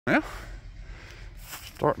Yeah,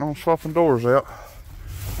 starting on swapping doors out.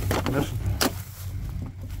 And this one,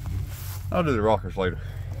 I'll do the rockers later.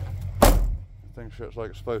 Thing shuts like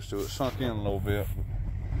it's supposed to. It's sunk in a little bit, but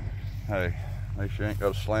hey, make sure you ain't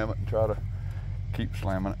got to slam it and try to keep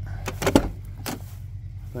slamming it. I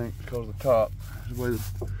think because of the top, the way to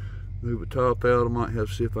move the top out, I might have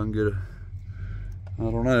to see if I can get a, I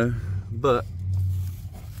don't know, but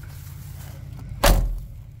I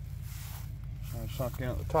sunk in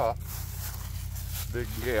at the top, big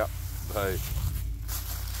gap. But hey,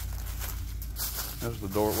 this is the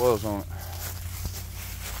door it was on it.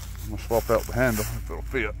 I'm gonna swap out the handle if it'll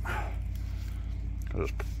fit.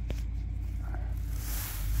 That's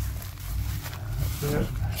it.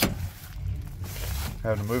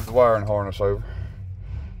 Had to move the wiring harness over.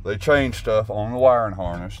 They changed stuff on the wiring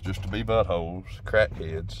harness just to be buttholes,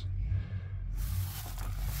 crackheads.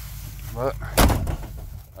 But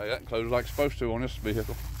hey, that closes like it's supposed to on this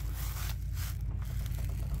vehicle.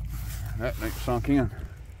 That ain't sunk in.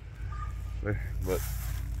 See, but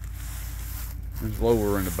it's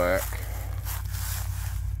lower in the back.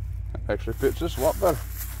 That actually fits this a lot better.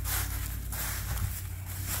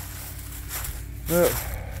 But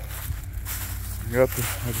got the,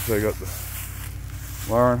 like I say, got the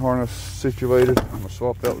wiring harness situated. I'm gonna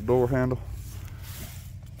swap out the door handle.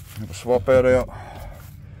 I'm gonna swap that out.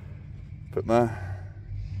 Put my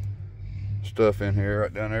stuff in here.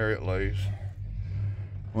 Right down there it lays.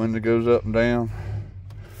 Window goes up and down.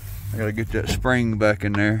 I gotta get that spring back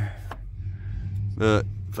in there. But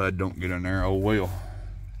if I don't get in there, oh well.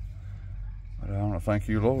 But I don't know, thank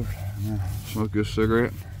you, Lord. Smoke this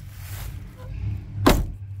cigarette.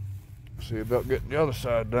 See about getting the other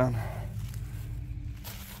side done.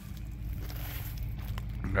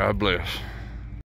 God bless.